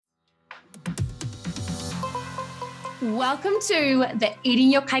Welcome to the Eating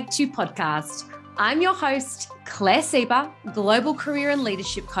Your Cake Too podcast. I'm your host, Claire Sieber, global career and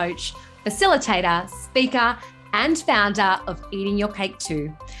leadership coach, facilitator, speaker, and founder of Eating Your Cake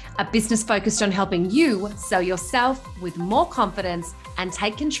Too, a business focused on helping you sell yourself with more confidence and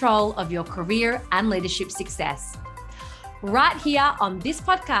take control of your career and leadership success. Right here on this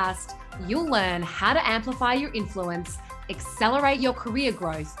podcast, you'll learn how to amplify your influence, accelerate your career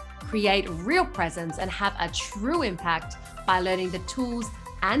growth, create real presence, and have a true impact by learning the tools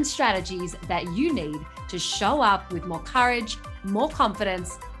and strategies that you need to show up with more courage, more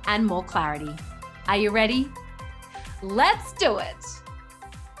confidence, and more clarity. Are you ready? Let's do it.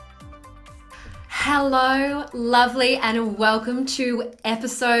 Hello, lovely, and welcome to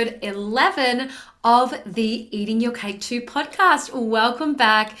episode 11 of the Eating Your Cake Too podcast. Welcome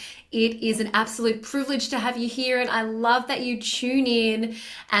back. It is an absolute privilege to have you here, and I love that you tune in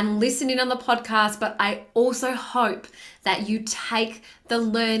and listen in on the podcast, but I also hope that you take the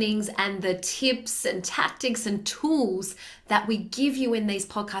learnings and the tips and tactics and tools that we give you in these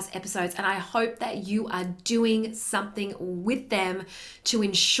podcast episodes, and I hope that you are doing something with them to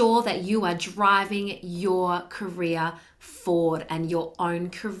ensure that you are driving your career forward and your own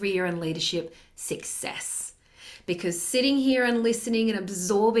career and leadership success. Because sitting here and listening and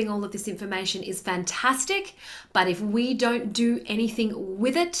absorbing all of this information is fantastic, but if we don't do anything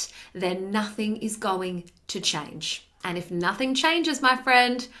with it, then nothing is going to change. And if nothing changes, my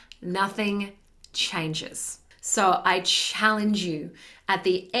friend, nothing changes. So I challenge you at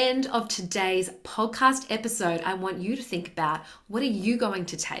the end of today's podcast episode, I want you to think about what are you going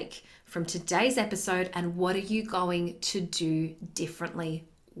to take from today's episode and what are you going to do differently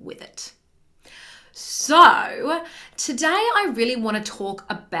with it. So today I really want to talk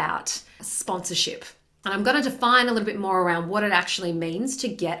about sponsorship. And I'm going to define a little bit more around what it actually means to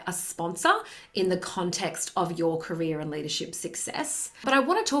get a sponsor in the context of your career and leadership success. But I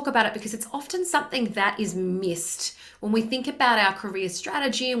want to talk about it because it's often something that is missed when we think about our career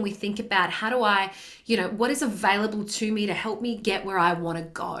strategy and we think about how do I, what is available to me to help me get where I want to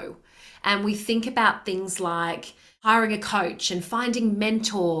go. And we think about things like hiring a coach and finding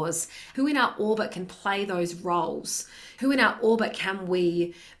mentors. Who in our orbit can play those roles? Who in our orbit can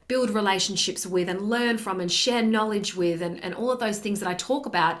we build relationships with and learn from and share knowledge with and all of those things that I talk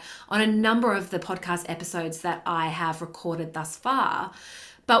about on a number of the podcast episodes that I have recorded thus far.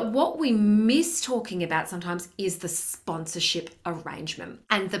 But what we miss talking about sometimes is the sponsorship arrangement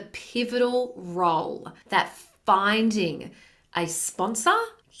and the pivotal role that finding a sponsor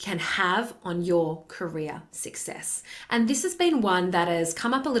can have on your career success. And this has been one that has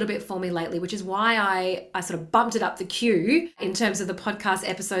come up a little bit for me lately, which is why I sort of bumped it up the queue in terms of the podcast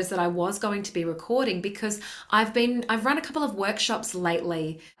episodes that I was going to be recording, because I've run a couple of workshops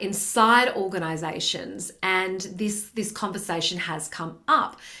lately inside organizations, and this conversation has come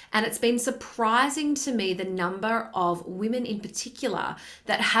up. And it's been surprising to me the number of women in particular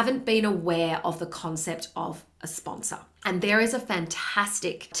that haven't been aware of the concept of a sponsor. And there is a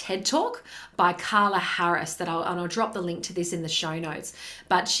fantastic TED Talk by Carla Harris that I'll drop the link to this in the show notes.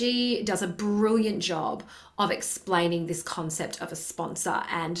 But she does a brilliant job of explaining this concept of a sponsor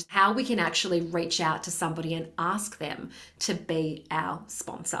and how we can actually reach out to somebody and ask them to be our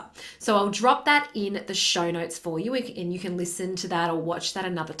sponsor. So I'll drop that in the show notes for you, and you can listen to that or watch that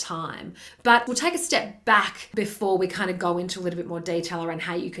another time. But we'll take a step back before we kind of go into a little bit more detail around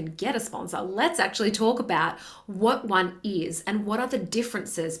how you can get a sponsor. Let's actually talk about what one is and what are the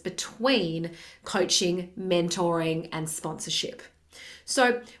differences between coaching, mentoring, and sponsorship.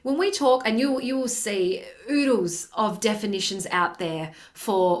 So when we talk, and you will see oodles of definitions out there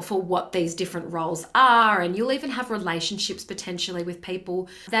for what these different roles are, and you'll even have relationships potentially with people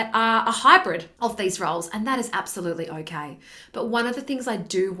that are a hybrid of these roles, and that is absolutely okay. But one of the things I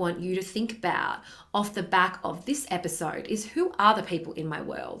do want you to think about off the back of this episode is who are the people in my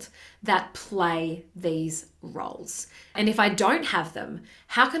world that play these roles? And if I don't have them,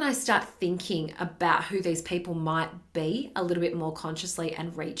 how can I start thinking about who these people might be a little bit more consciously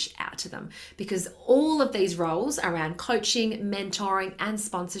and reach out to them? Because all of these roles around coaching, mentoring, and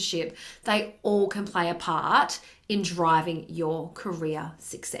sponsorship, they all can play a part in driving your career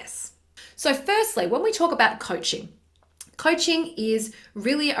success. So firstly, when we talk about coaching is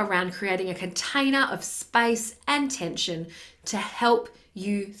really around creating a container of space and tension to help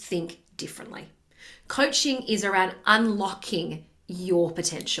you think differently. Coaching is around unlocking your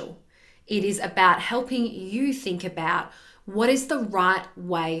potential. It is about helping you think about what is the right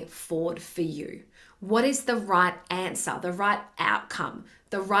way forward for you. What is the right answer, the right outcome,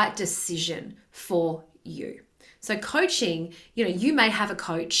 the right decision for you? So coaching, you may have a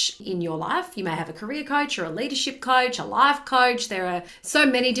coach in your life. You may have a career coach or a leadership coach, a life coach. There are so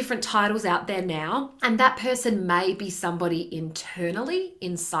many different titles out there now. And that person may be somebody internally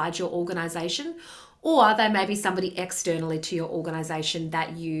inside your organization, or they may be somebody externally to your organization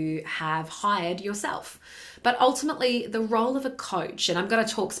that you have hired yourself. But ultimately, the role of a coach, and I'm going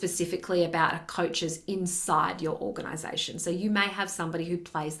to talk specifically about coaches inside your organization. So you may have somebody who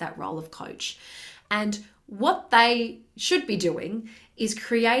plays that role of coach. And what they should be doing is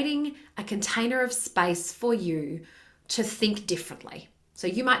creating a container of space for you to think differently. So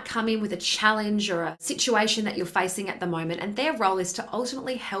you might come in with a challenge or a situation that you're facing at the moment, and their role is to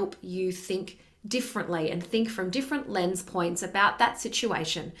ultimately help you think differently and think from different lens points about that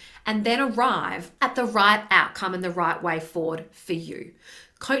situation, and then arrive at the right outcome and the right way forward for you.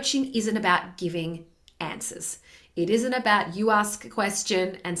 Coaching isn't about giving answers. It isn't about you ask a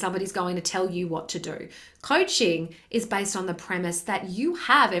question and somebody's going to tell you what to do. Coaching is based on the premise that you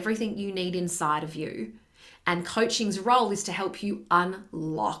have everything you need inside of you, and coaching's role is to help you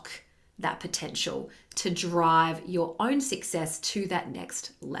unlock that potential to drive your own success to that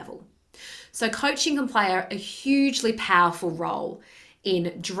next level. So coaching can play a hugely powerful role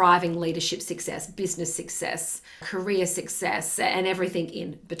in driving leadership success, business success, career success, and everything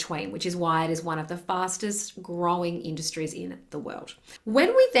in between, which is why it is one of the fastest growing industries in the world.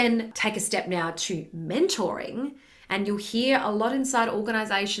 When we then take a step now to mentoring, and you'll hear a lot inside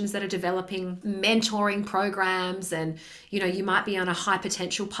organizations that are developing mentoring programs, and you might be on a high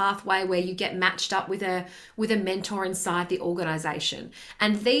potential pathway where you get matched up with a mentor inside the organization.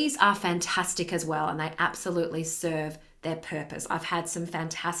 And these are fantastic as well, and they absolutely serve their purpose. I've had some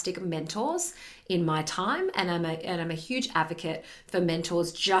fantastic mentors in my time, and I'm a huge advocate for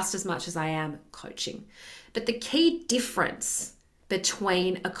mentors just as much as I am coaching. But the key difference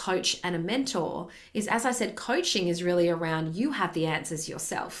between a coach and a mentor is, as I said, coaching is really around you have the answers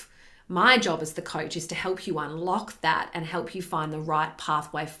yourself. My job as the coach is to help you unlock that and help you find the right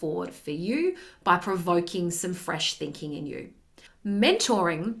pathway forward for you by provoking some fresh thinking in you.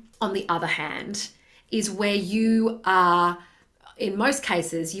 Mentoring, on the other hand, is where you are, in most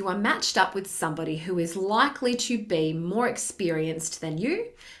cases, you are matched up with somebody who is likely to be more experienced than you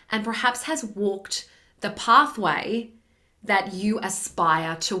and perhaps has walked the pathway that you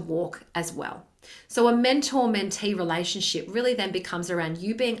aspire to walk as well. So a mentor-mentee relationship really then becomes around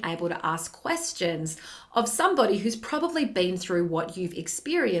you being able to ask questions of somebody who's probably been through what you've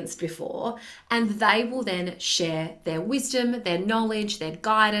experienced before, and they will then share their wisdom, their knowledge, their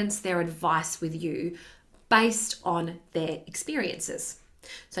guidance, their advice with you based on their experiences.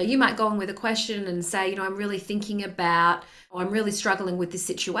 So you might go on with a question and say, I'm really thinking about, or I'm really struggling with this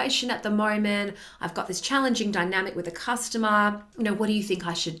situation at the moment. I've got this challenging dynamic with a customer. What do you think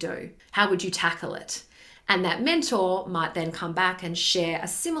I should do? How would you tackle it? And that mentor might then come back and share a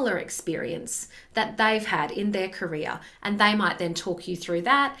similar experience that they've had in their career. And they might then talk you through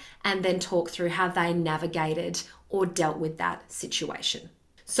that and then talk through how they navigated or dealt with that situation.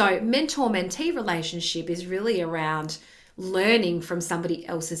 So mentor-mentee relationship is really around learning from somebody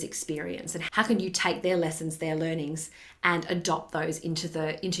else's experience, and how can you take their lessons, their learnings, and adopt those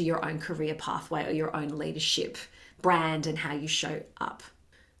into your own career pathway or your own leadership brand and how you show up.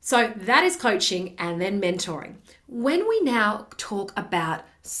 So that is coaching and then mentoring. When we now talk about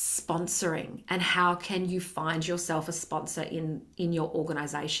sponsoring and how can you find yourself a sponsor in your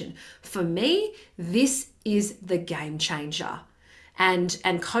organization, for me, this is the game changer. And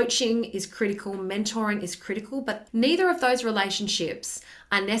coaching is critical, mentoring is critical, but neither of those relationships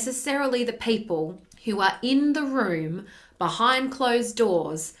are necessarily the people who are in the room behind closed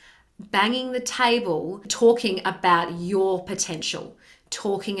doors, banging the table, talking about your potential,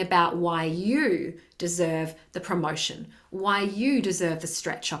 talking about why you deserve the promotion, why you deserve the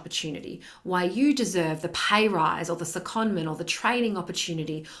stretch opportunity, why you deserve the pay rise or the secondment or the training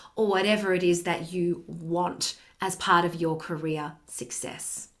opportunity or whatever it is that you want as part of your career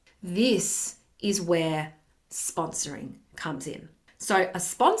success. This is where sponsoring comes in. So a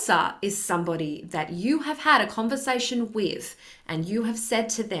sponsor is somebody that you have had a conversation with and you have said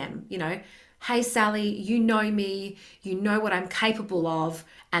to them, hey, Sally, you know me, you know what I'm capable of,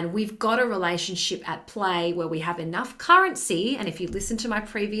 and we've got a relationship at play where we have enough currency. And if you listen to my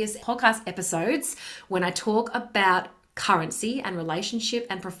previous podcast episodes, when I talk about currency and relationship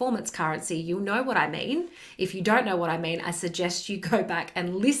and performance currency, you'll know what I mean. If you don't know what I mean, I suggest you go back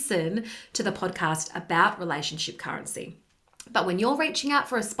and listen to the podcast about relationship currency. But when you're reaching out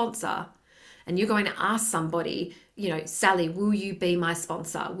for a sponsor and you're going to ask somebody, Sally, will you be my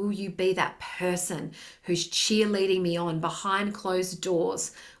sponsor? Will you be that person who's cheerleading me on behind closed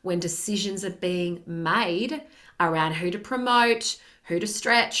doors when decisions are being made around who to promote, who to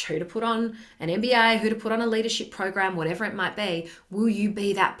stretch, who to put on an MBA, who to put on a leadership program, whatever it might be, will you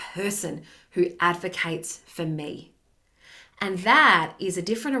be that person who advocates for me? And that is a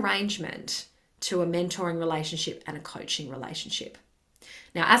different arrangement to a mentoring relationship and a coaching relationship.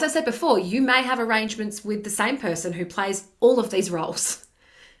 Now, as I said before, you may have arrangements with the same person who plays all of these roles.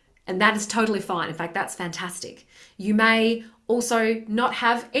 And that is totally fine. In fact, that's fantastic. You may also not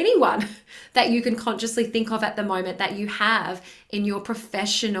have anyone that you can consciously think of at the moment that you have in your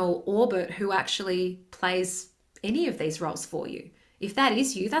professional orbit who actually plays any of these roles for you. If that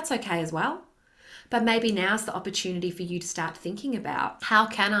is you, that's okay as well. But maybe now's the opportunity for you to start thinking about, how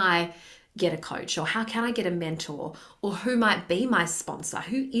can I get a coach, or how can I get a mentor, or who might be my sponsor?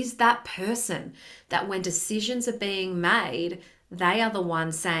 Who is that person that when decisions are being made, they are the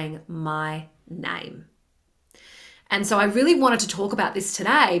ones saying my name? And so I really wanted to talk about this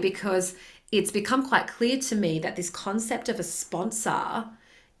today because it's become quite clear to me that this concept of a sponsor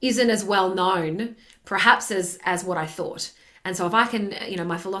isn't as well known perhaps as what I thought. And so if I can,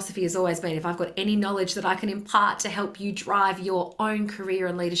 my philosophy has always been, if I've got any knowledge that I can impart to help you drive your own career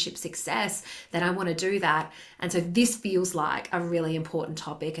and leadership success, then I want to do that. And so this feels like a really important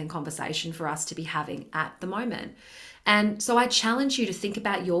topic and conversation for us to be having at the moment. And so I challenge you to think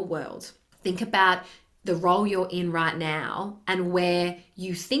about your world. Think about the role you're in right now and where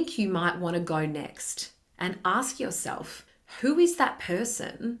you think you might want to go next. And ask yourself, who is that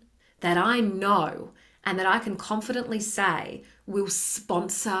person that I know and that I can confidently say will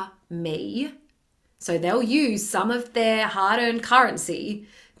sponsor me? So they'll use some of their hard-earned currency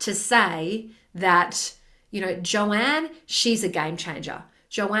to say that, Joanne, she's a game changer.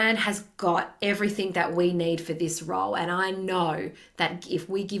 Joanne has got everything that we need for this role. And I know that if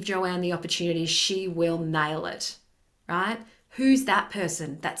we give Joanne the opportunity, she will nail it, right? Who's that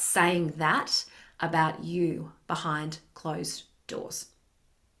person that's saying that about you behind closed doors?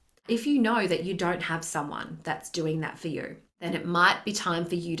 If you know that you don't have someone that's doing that for you, then it might be time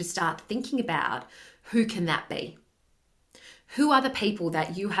for you to start thinking about, who can that be? Who are the people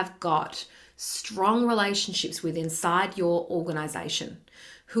that you have got strong relationships with inside your organization,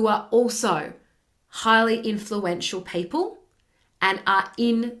 who are also highly influential people and are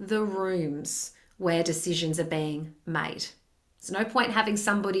in the rooms where decisions are being made? There's no point having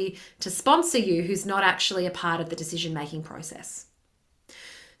somebody to sponsor you who's not actually a part of the decision-making process.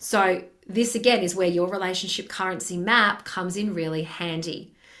 So this again is where your relationship currency map comes in really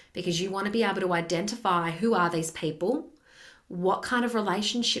handy, because you want to be able to identify, who are these people? What kind of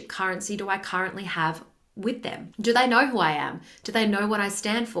relationship currency do I currently have with them? Do they know who I am? Do they know what I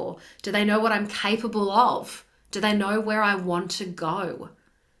stand for? Do they know what I'm capable of? Do they know where I want to go?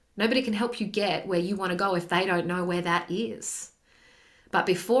 Nobody can help you get where you want to go if they don't know where that is. But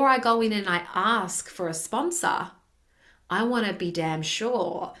before I go in and I ask for a sponsor, I want to be damn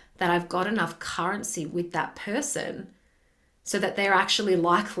sure that I've got enough currency with that person so that they're actually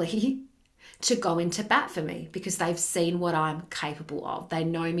likely to go into bat for me, because they've seen what I'm capable of. They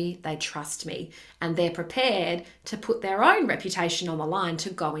know me, they trust me, and they're prepared to put their own reputation on the line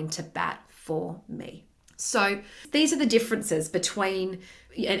to go into bat for me. So these are the differences between,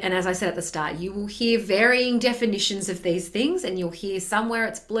 and as I said at the start, you will hear varying definitions of these things, and you'll hear somewhere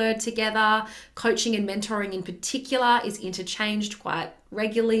it's blurred together. Coaching and mentoring in particular is interchanged quite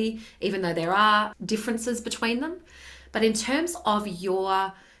regularly, even though there are differences between them. But in terms of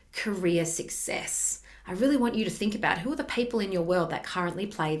your career success, I really want you to think about, who are the people in your world that currently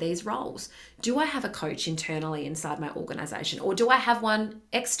play these roles? Do I have a coach internally inside my organization, or do I have one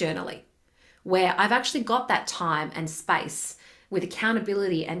externally where I've actually got that time and space with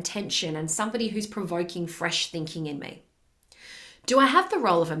accountability and tension and somebody who's provoking fresh thinking in me? Do I have the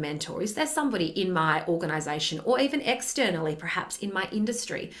role of a mentor? Is there somebody in my organization, or even externally, perhaps in my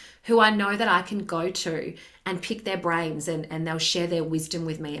industry, who I know that I can go to and pick their brains and they'll share their wisdom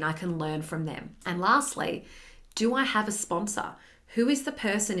with me and I can learn from them? And lastly, do I have a sponsor? Who is the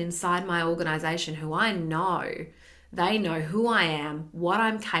person inside my organization who I know they know who I am, what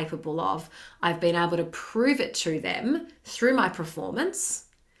I'm capable of? I've been able to prove it to them through my performance,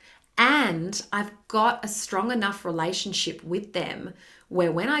 and I've got a strong enough relationship with them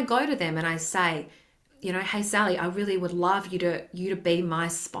where when I go to them and I say, hey Sally, I really would love you to be my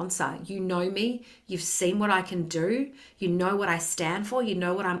sponsor. You know me, you've seen what I can do, you know what I stand for, you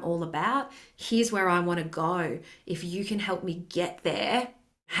know what I'm all about. Here's where I want to go. If you can help me get there,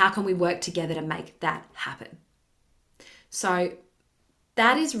 how can we work together to make that happen? So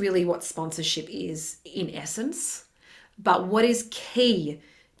that is really what sponsorship is in essence. But what is key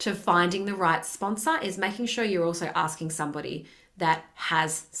to finding the right sponsor is making sure you're also asking somebody that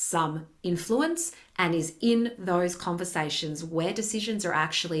has some influence and is in those conversations where decisions are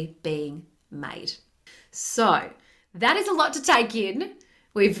actually being made. So that is a lot to take in.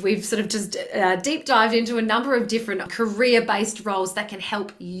 We've sort of just deep dived into a number of different career-based roles that can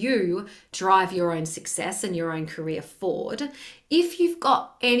help you drive your own success and your own career forward. If you've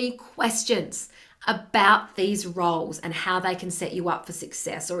got any questions about these roles and how they can set you up for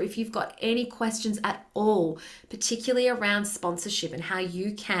success, or if you've got any questions at all, particularly around sponsorship and how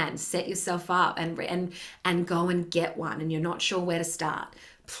you can set yourself up and go and get one and you're not sure where to start,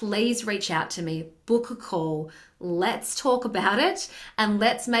 please reach out to me, book a call, let's talk about it, and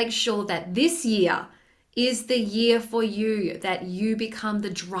let's make sure that this year is the year for you, that you become the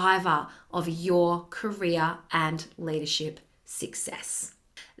driver of your career and leadership success.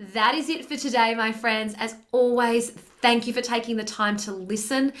 That is it for today, my friends. As always, thank you for taking the time to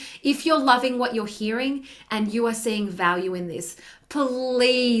listen. If you're loving what you're hearing and you are seeing value in this,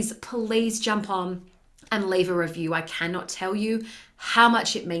 please jump on and leave a review. I cannot tell you how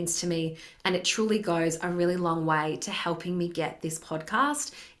much it means to me, and it truly goes a really long way to helping me get this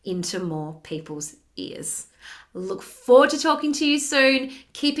podcast into more people's ears. Look forward to talking to you soon.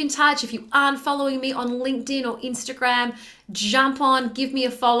 Keep in touch. If you aren't following me on LinkedIn or Instagram, jump on, give me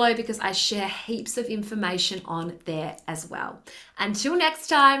a follow, because I share heaps of information on there as well. Until next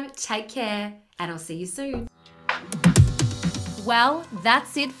time, take care, and I'll see you soon. Well,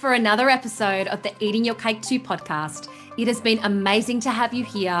 that's it for another episode of the Eating Your Cake Too podcast. It has been amazing to have you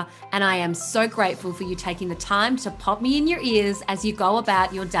here, and I am so grateful for you taking the time to pop me in your ears as you go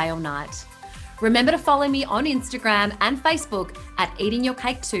about your day or night. Remember to follow me on Instagram and Facebook at Eating Your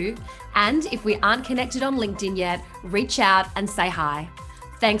Cake Too, and if we aren't connected on LinkedIn yet, reach out and say hi.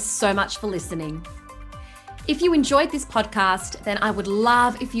 Thanks so much for listening. If you enjoyed this podcast, then I would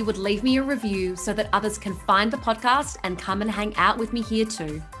love if you would leave me a review so that others can find the podcast and come and hang out with me here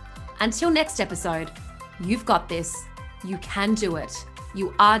too. Until next episode, you've got this. You can do it.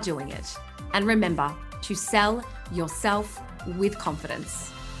 You are doing it. And remember to sell yourself with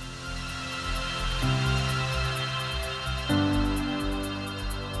confidence.